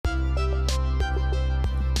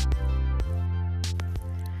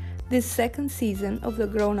This second season of the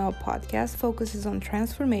Grow Now podcast focuses on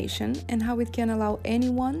transformation and how it can allow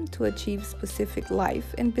anyone to achieve specific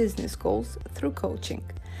life and business goals through coaching.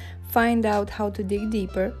 Find out how to dig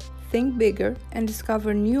deeper, think bigger, and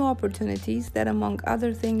discover new opportunities that, among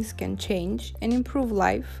other things, can change and improve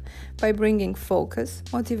life by bringing focus,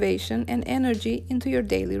 motivation, and energy into your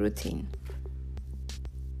daily routine.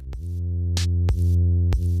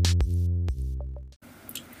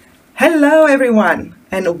 Hello everyone,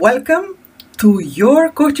 and welcome to Your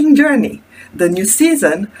Coaching Journey, the new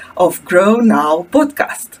season of Grow Now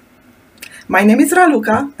podcast. My name is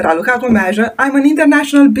Raluca Gomeja. I'm an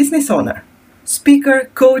international business owner, speaker,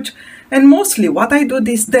 coach, and mostly what I do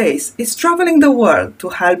these days is traveling the world to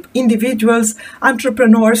help individuals,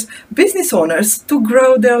 entrepreneurs, business owners to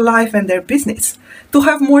grow their life and their business, to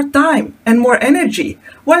have more time and more energy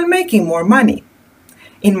while making more money.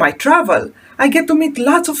 In my travel, I get to meet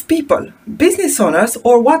lots of people, business owners,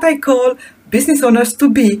 or what I call business owners to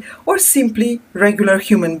be, or simply regular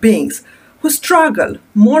human beings, who struggle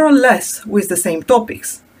more or less with the same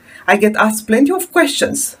topics. I get asked plenty of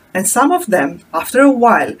questions, and some of them, after a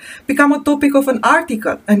while, become a topic of an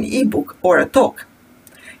article, an ebook, or a talk.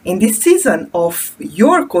 In this season of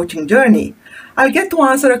Your Coaching Journey, I'll get to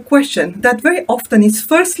answer a question that very often is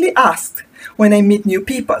firstly asked when I meet new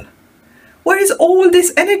people. Where is all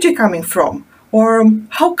this energy coming from? Or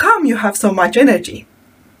how come you have so much energy?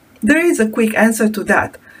 There is a quick answer to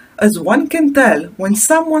that, as one can tell when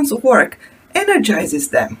someone's work energizes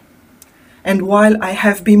them. And while I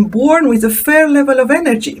have been born with a fair level of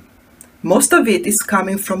energy, most of it is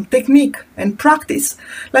coming from technique and practice,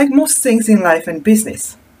 like most things in life and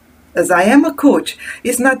business. As I am a coach,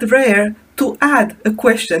 it's not rare to add a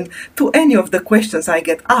question to any of the questions I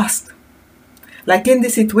get asked. Like in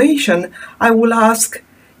this situation, I will ask,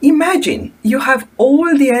 imagine you have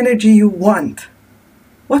all the energy you want.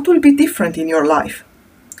 What will be different in your life?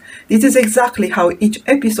 This is exactly how each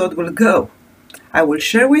episode will go. I will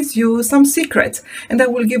share with you some secrets, and I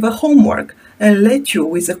will give a homework and let you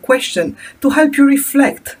with a question to help you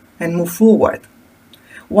reflect and move forward.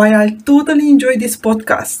 While I totally enjoy this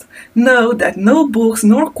podcast, know that no books,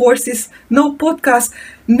 nor courses, no podcasts,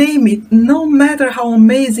 name it, no matter how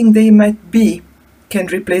amazing they might be, can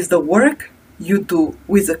replace the work you do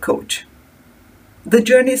with a coach. The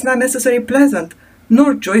journey is not necessarily pleasant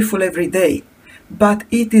nor joyful every day, but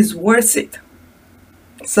it is worth it.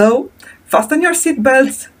 So, fasten your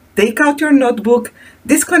seatbelts, take out your notebook,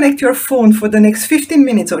 disconnect your phone for the next 15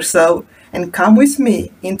 minutes or so, and come with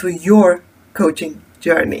me into your coaching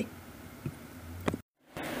journey.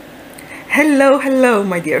 Hello,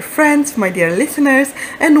 my dear friends, my dear listeners,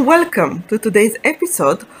 and welcome to today's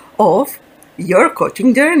episode of Your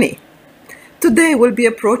Coaching Journey. Today we'll be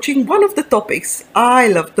approaching one of the topics I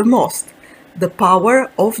love the most, the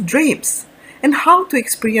power of dreams, and how to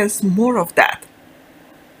experience more of that.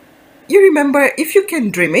 You remember, if you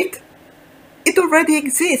can dream it, it already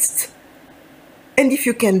exists. And if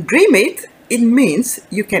you can dream it, it means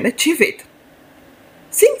you can achieve it.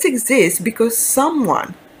 Things exist because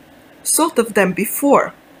someone thought of them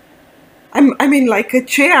before. I mean, like a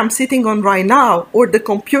chair I'm sitting on right now, or the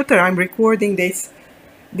computer I'm recording this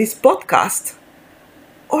podcast,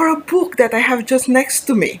 or a book that I have just next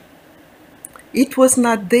to me. It was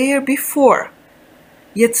not there before.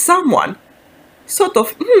 Yet someone thought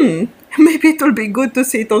of, maybe it will be good to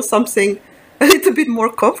sit on something a little bit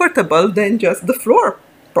more comfortable than just the floor,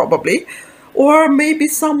 probably. Or maybe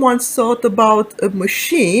someone thought about a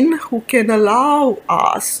machine who can allow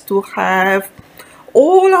us to have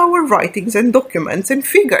all our writings and documents and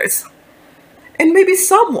figures. And maybe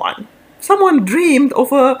someone dreamed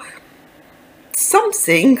of a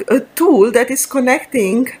tool that is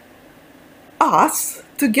connecting us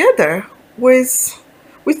together with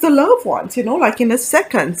the loved ones, like in a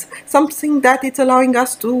second, something that it's allowing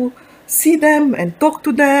us to see them and talk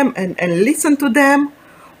to them and listen to them.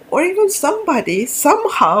 Or even somebody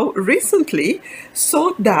somehow recently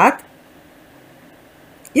thought that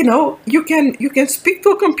you can speak to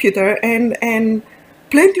a computer and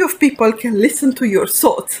plenty of people can listen to your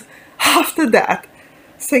thoughts after that,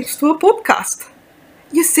 thanks to a podcast.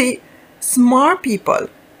 You see, smart people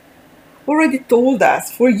already told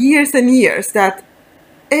us for years and years that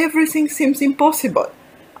everything seems impossible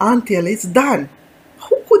until it's done.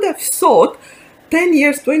 Who could have thought 10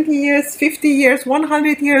 years, 20 years, 50 years,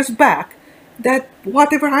 100 years back that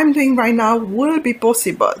whatever I'm doing right now will be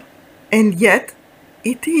possible? And yet,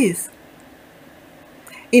 it is.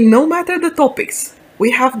 In no matter the topics,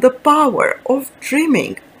 we have the power of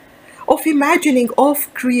dreaming, of imagining,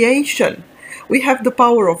 of creation. We have the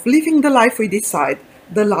power of living the life we decide,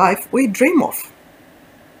 the life we dream of.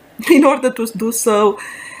 In order to do so,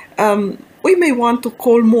 we may want to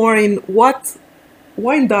call more in what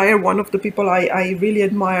Wayne Dyer, one of the people I really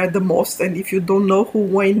admire the most. And if you don't know who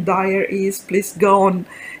Wayne Dyer is, please go on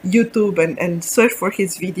YouTube and search for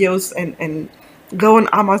his videos, and go on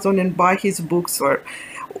Amazon and buy his books or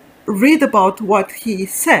read about what he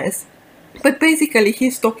says. But basically,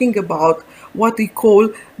 he's talking about what we call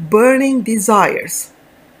burning desires.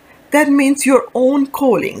 That means your own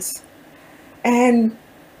callings. And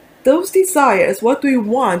those desires, what we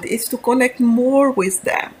want is to connect more with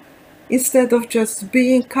them, instead of just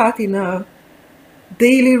being caught in a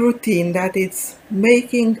daily routine that is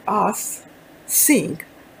making us think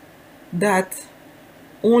that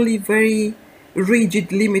only very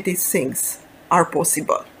rigid, limited things are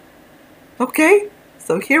possible. Okay?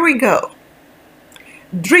 So here we go.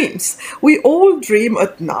 Dreams. We all dream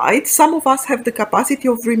at night. Some of us have the capacity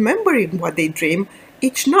of remembering what they dream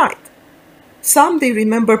each night. Some, they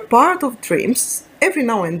remember part of dreams every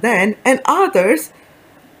now and then, and others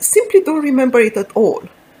simply don't remember it at all.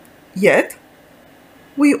 Yet,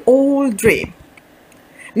 we all dream.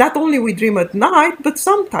 Not only we dream at night, but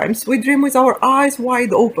sometimes we dream with our eyes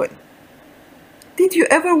wide open. Did you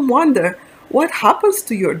ever wonder what happens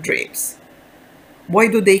to your dreams? Why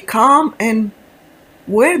do they come and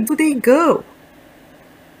where do they go?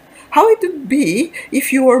 How it would be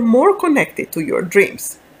if you were more connected to your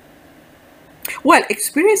dreams? Well,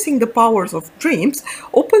 experiencing the powers of dreams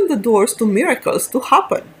open the doors to miracles to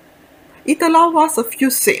happen. It allows us a few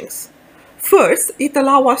things. First, it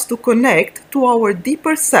allows us to connect to our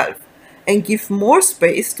deeper self and give more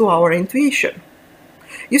space to our intuition.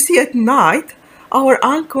 You see, at night, our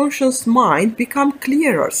unconscious mind becomes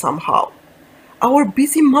clearer somehow. Our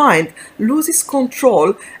busy mind loses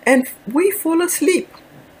control and we fall asleep.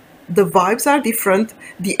 The vibes are different,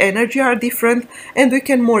 the energy are different, and we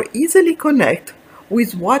can more easily connect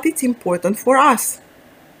with what is important for us.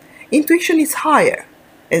 Intuition is higher,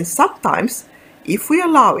 and sometimes, if we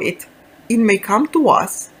allow it, it may come to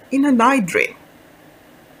us in a night dream.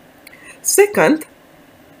 Second,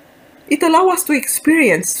 it allows us to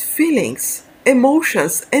experience feelings,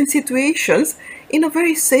 emotions, and situations in a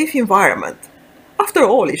very safe environment. After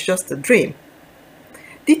all, it's just a dream.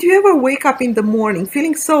 Did you ever wake up in the morning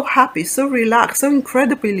feeling so happy, so relaxed, so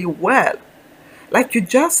incredibly well? Like you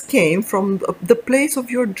just came from the place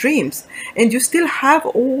of your dreams and you still have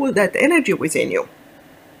all that energy within you?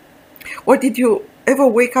 Or did you ever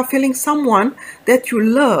wake up feeling someone that you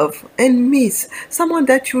love and miss, someone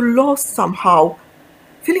that you lost somehow,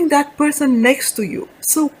 feeling that person next to you,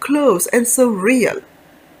 so close and so real?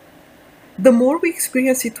 The more we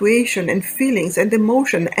experience situation and feelings and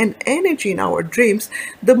emotion and energy in our dreams,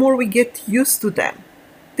 the more we get used to them.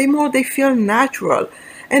 The more they feel natural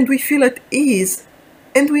and we feel at ease,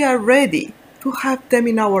 and we are ready to have them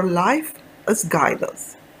in our life as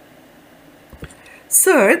guidance.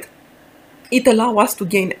 Third, it allows us to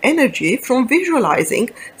gain energy from visualizing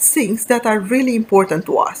things that are really important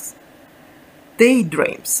to us.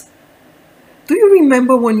 Daydreams. Do you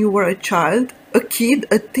remember when you were a child, a kid,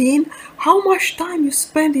 a teen, how much time you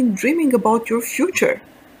spent in dreaming about your future?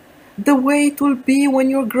 The way it will be when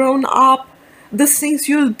you're grown up, the things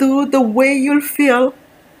you'll do, the way you'll feel.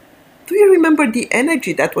 Do you remember the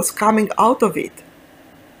energy that was coming out of it?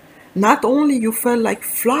 Not only you felt like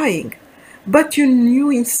flying, but you knew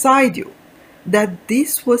inside you that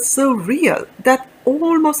this was so real, that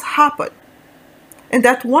almost happened, and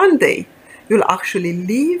that one day you'll actually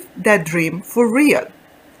live that dream for real.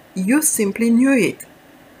 You simply knew it.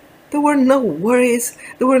 There were no worries,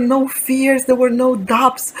 there were no fears, there were no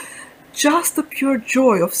doubts, just the pure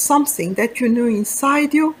joy of something that you knew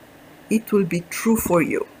inside you, it will be true for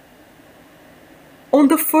you. On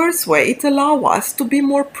the first way, it allows us to be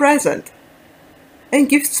more present and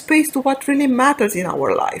give space to what really matters in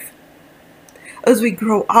our life. As we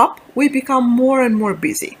grow up, we become more and more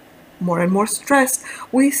busy, more and more stressed,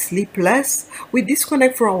 we sleep less, we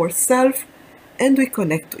disconnect from ourselves, and we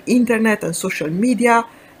connect to internet and social media,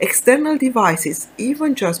 external devices,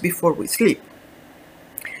 even just before we sleep.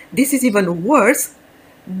 This is even worse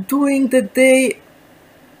during the day,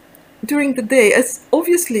 as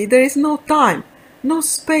obviously there is no time, no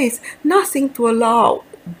space, nothing to allow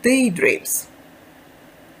daydreams.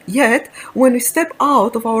 Yet, when we step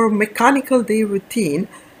out of our mechanical day routine,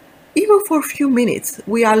 even for a few minutes,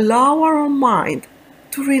 we allow our mind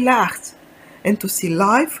to relax and to see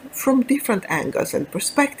life from different angles and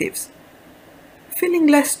perspectives, feeling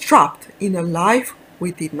less trapped in a life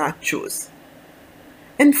we did not choose.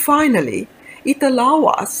 And finally, it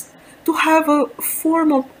allows us to have a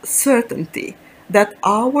form of certainty that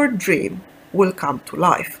our dream will come to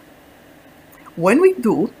life. When we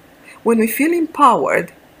do, when we feel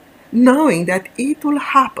empowered, knowing that it will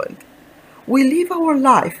happen, we live our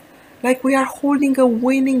life like we are holding a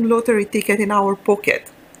winning lottery ticket in our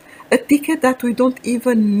pocket, a ticket that we don't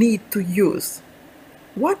even need to use.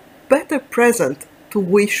 What better present to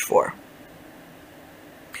wish for?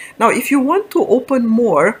 Now, if you want to open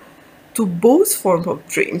more to both forms of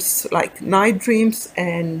dreams, like night dreams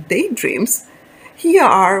and daydreams, here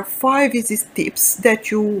are 5 easy tips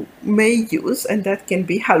that you may use and that can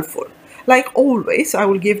be helpful. Like always, I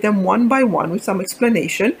will give them one by one with some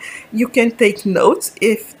explanation. You can take notes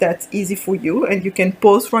if that's easy for you, and you can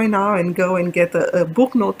pause right now and go and get a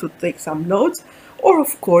book note to take some notes. Or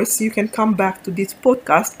of course, you can come back to this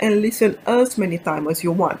podcast and listen as many times as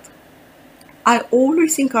you want. I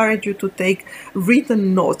always encourage you to take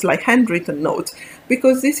written notes, like handwritten notes,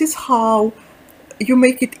 because this is how you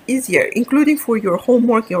make it easier, including for your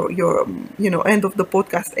homework, your end of the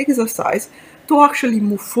podcast exercise, to actually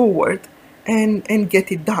move forward and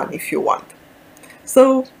get it done if you want.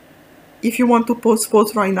 So if you want to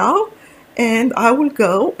pause right now, and I will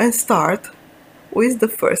go and start with the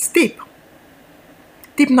first tip.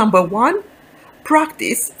 Tip number 1,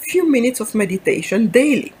 practice few minutes of meditation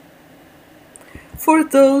daily. For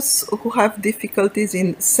those who have difficulties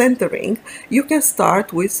in centering, you can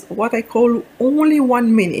start with what I call only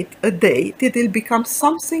 1 minute a day till it becomes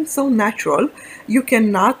something so natural you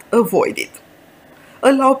cannot avoid it.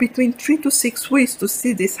 Allow between 3 to 6 weeks to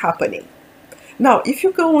see this happening. Now, if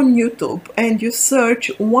you go on YouTube and you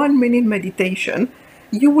search 1 minute meditation,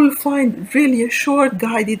 you will find really a short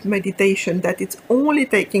guided meditation that it's only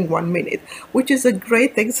taking 1 minute, which is a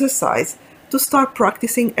great exercise to start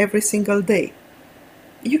practicing every single day.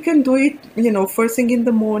 You can do it, first thing in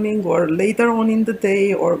the morning or later on in the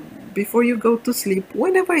day or before you go to sleep,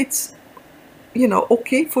 whenever it's,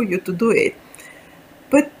 okay for you to do it.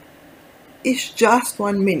 But it's just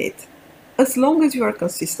 1 minute, as long as you are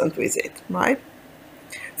consistent with it, right?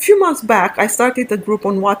 A few months back, I started a group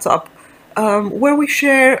on WhatsApp where we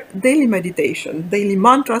share daily meditation, daily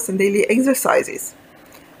mantras, and daily exercises.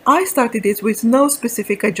 I started it with no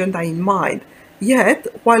specific agenda in mind, yet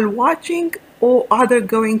while watching or other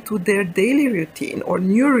going to their daily routine or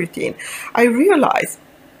new routine, I realized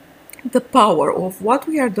the power of what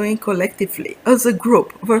we are doing collectively as a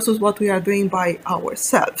group versus what we are doing by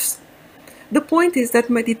ourselves. The point is that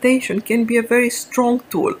meditation can be a very strong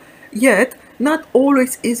tool, yet not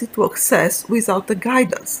always easy to access without the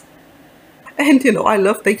guidance. And I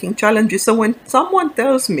love taking challenges, so when someone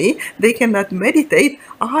tells me they cannot meditate,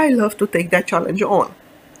 I love to take that challenge on.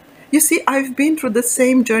 You see, I've been through the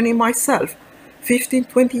same journey myself. 15,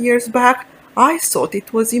 20 years back, I thought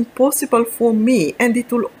it was impossible for me, and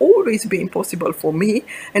it will always be impossible for me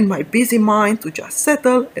and my busy mind to just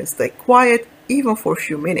settle and stay quiet even for a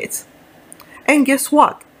few minutes. And guess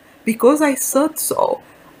what? Because I thought so,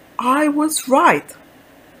 I was right.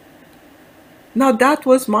 Now that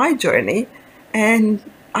was my journey, and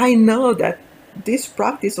I know that this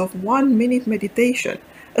practice of 1 minute meditation,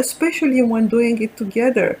 especially when doing it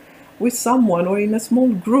together with someone or in a small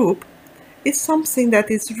group, is something that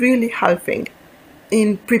is really helping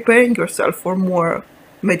in preparing yourself for more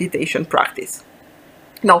meditation practice.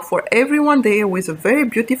 Now, for everyone there with a very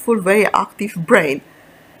beautiful, very active brain,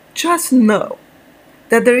 just know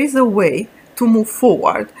that there is a way to move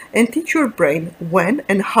forward and teach your brain when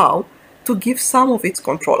and how to give some of its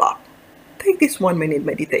control up. Take this 1 minute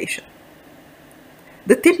meditation.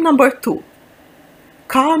 The tip number 2,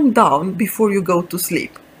 calm down before you go to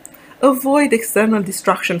sleep. Avoid external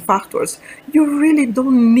distraction factors. You really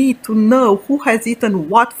don't need to know who has eaten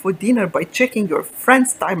what for dinner by checking your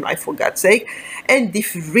friend's timeline, for God's sake. And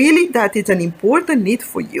if really that is an important need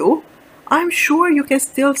for you, I'm sure you can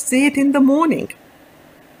still see it in the morning.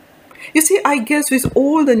 You see, I guess with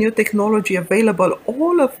all the new technology available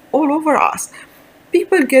all over us,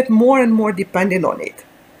 people get more and more dependent on it.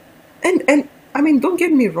 And I mean, don't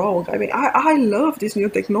get me wrong. I mean, I love this new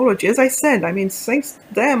technology. As I said, thanks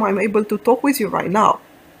to them, I'm able to talk with you right now.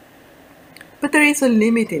 But there is a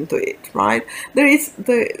limit into it, right? There is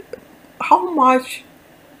how much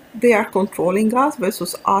they are controlling us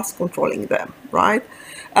versus us controlling them, right?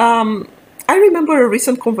 I remember a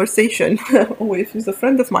recent conversation with a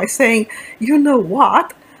friend of mine saying, you know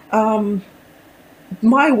what?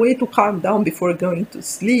 My way to calm down before going to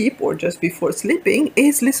sleep or just before sleeping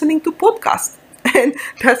is listening to podcasts. And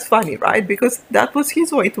that's funny, right? Because that was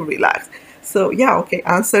his way to relax. So yeah, okay,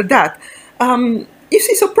 answer that. You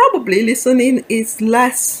see, so probably listening is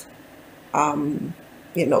less,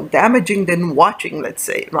 damaging than watching, let's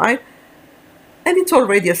say, right? And it's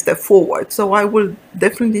already a step forward. So I will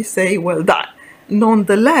definitely say, well done.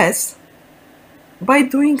 Nonetheless, By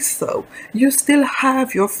doing so, you still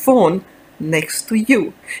have your phone next to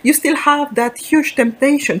you. You still have that huge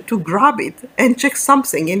temptation to grab it and check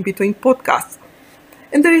something in between podcasts.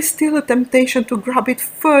 And there is still a temptation to grab it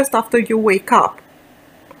first after you wake up.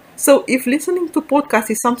 So if listening to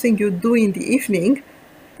podcasts is something you do in the evening,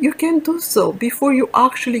 you can do so before you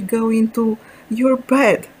actually go into your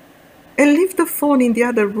bed. And leave the phone in the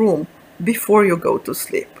other room before you go to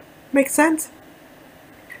sleep. Make sense?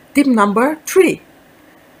 Tip number 3.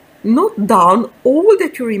 Note down all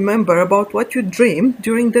that you remember about what you dreamed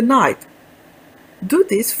during the night. Do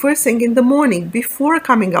this first thing in the morning before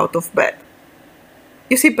coming out of bed.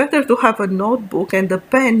 You see, better to have a notebook and a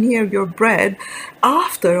pen near your bed.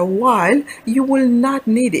 After a while, you will not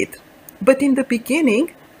need it. But in the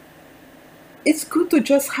beginning, it's good to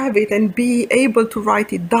just have it and be able to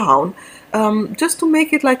write it down, just to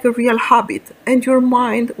make it like a real habit, and your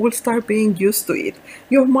mind will start being used to it.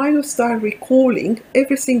 Your mind will start recalling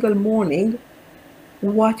every single morning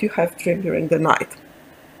what you have dreamed during the night.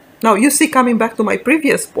 Now, you see, coming back to my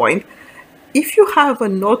previous point, if you have a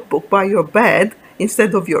notebook by your bed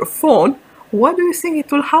instead of your phone, what do you think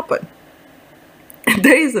it will happen?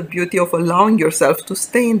 There is a beauty of allowing yourself to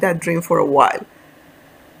stay in that dream for a while.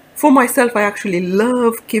 For myself, I actually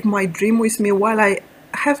love keep my dream with me while I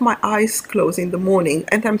have my eyes closed in the morning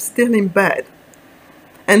and I'm still in bed.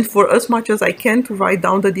 And for as much as I can to write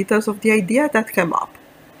down the details of the idea that came up.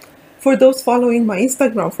 For those following my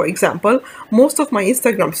Instagram, for example, most of my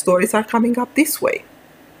Instagram stories are coming up this way.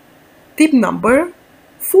 Tip number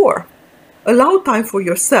 4. Allow time for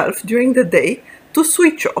yourself during the day to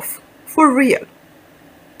switch off, for real.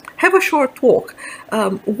 Have a short walk,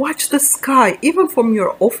 watch the sky, even from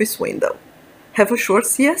your office window. Have a short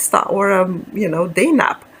siesta or day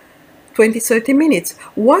nap, 20-30 minutes,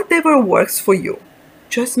 whatever works for you.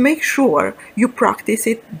 Just make sure you practice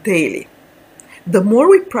it daily. The more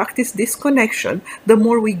we practice this connection, the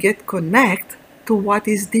more we get connect to what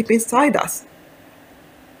is deep inside us.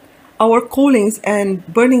 Our callings and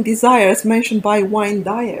burning desires mentioned by Wayne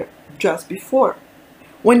Dyer just before.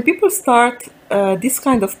 When people start this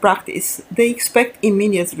kind of practice, they expect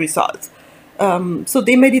immediate results. So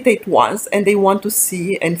they meditate once and they want to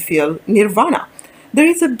see and feel nirvana. There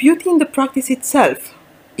is a beauty in the practice itself,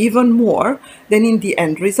 even more than in the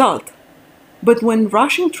end result. But when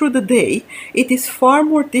rushing through the day, it is far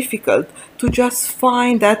more difficult to just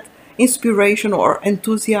find that inspiration or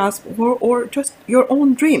enthusiasm or just your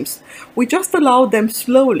own dreams. We just allow them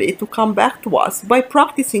slowly to come back to us by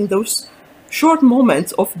practicing those short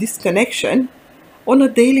moments of disconnection on a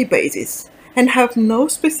daily basis and have no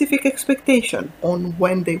specific expectation on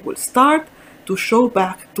when they will start to show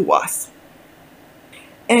back to us.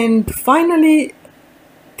 And finally,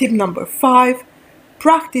 tip number 5,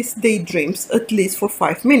 practice daydreams at least for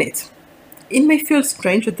 5 minutes. It may feel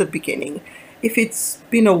strange at the beginning if it's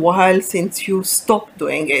been a while since you stopped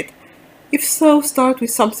doing it. If so, start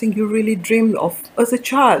with something you really dreamed of as a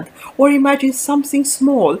child, or imagine something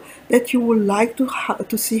small that you would like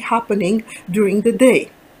to see happening during the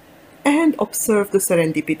day, and observe the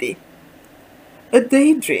serendipity. A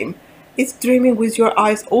daydream is dreaming with your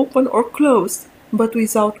eyes open or closed, but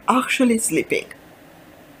without actually sleeping.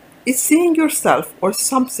 It's seeing yourself or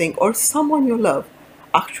something or someone you love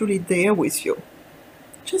actually there with you.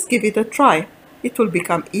 Just give it a try. It will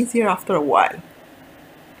become easier after a while.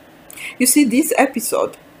 You see, this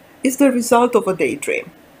episode is the result of a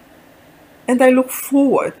daydream. And I look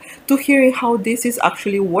forward to hearing how this is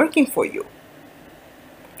actually working for you.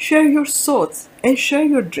 Share your thoughts and share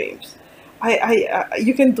your dreams.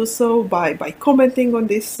 You can do so by commenting on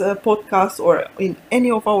this podcast or in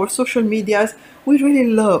any of our social medias. We really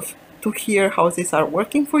love to hear how these are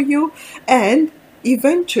working for you and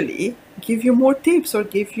eventually give you more tips or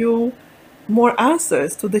give you more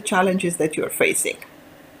answers to the challenges that you're facing.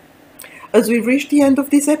 As we reach the end of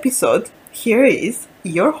this episode, here is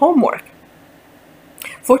your homework.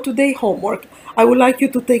 For today's homework, I would like you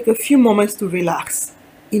to take a few moments to relax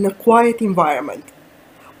in a quiet environment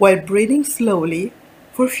while breathing slowly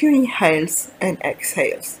for a few inhales and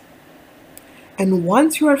exhales. And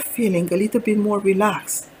once you are feeling a little bit more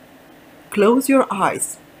relaxed, close your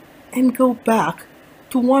eyes and go back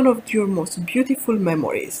to one of your most beautiful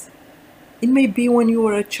memories. It may be when you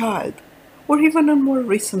were a child or even a more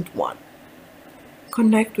recent one.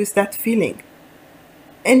 Connect with that feeling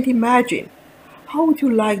and imagine how would you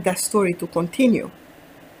like that story to continue.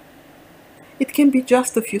 It can be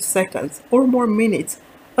just a few seconds or more minutes,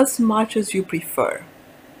 as much as you prefer.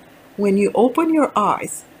 When you open your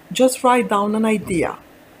eyes, just write down an idea,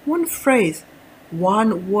 one phrase,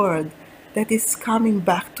 one word that is coming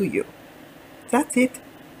back to you. That's it.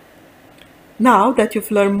 Now that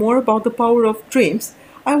you've learned more about the power of dreams,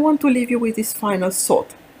 I want to leave you with this final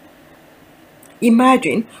thought.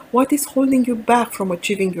 Imagine what is holding you back from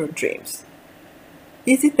achieving your dreams.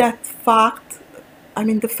 Is it the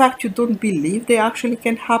fact you don't believe they actually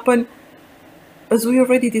can happen? As we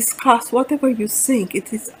already discussed, whatever you think,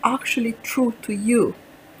 it is actually true to you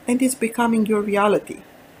and is becoming your reality.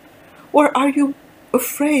 Or are you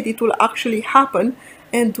afraid it will actually happen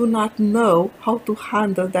and do not know how to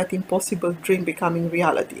handle that impossible dream becoming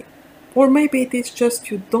reality? Or maybe it is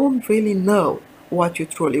just you don't really know what you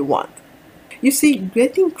truly want. You see,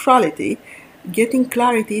 getting clarity,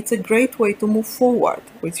 it's a great way to move forward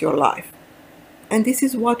with your life. And this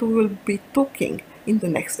is what we will be talking in the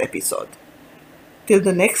next episode. Till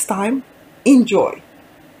the next time, enjoy.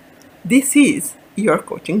 This is your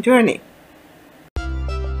coaching journey.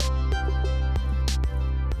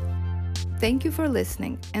 Thank you for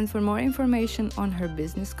listening, and for more information on her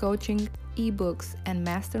business coaching, ebooks, and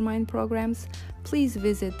mastermind programs, please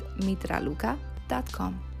visit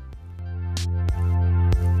mitraluka.com.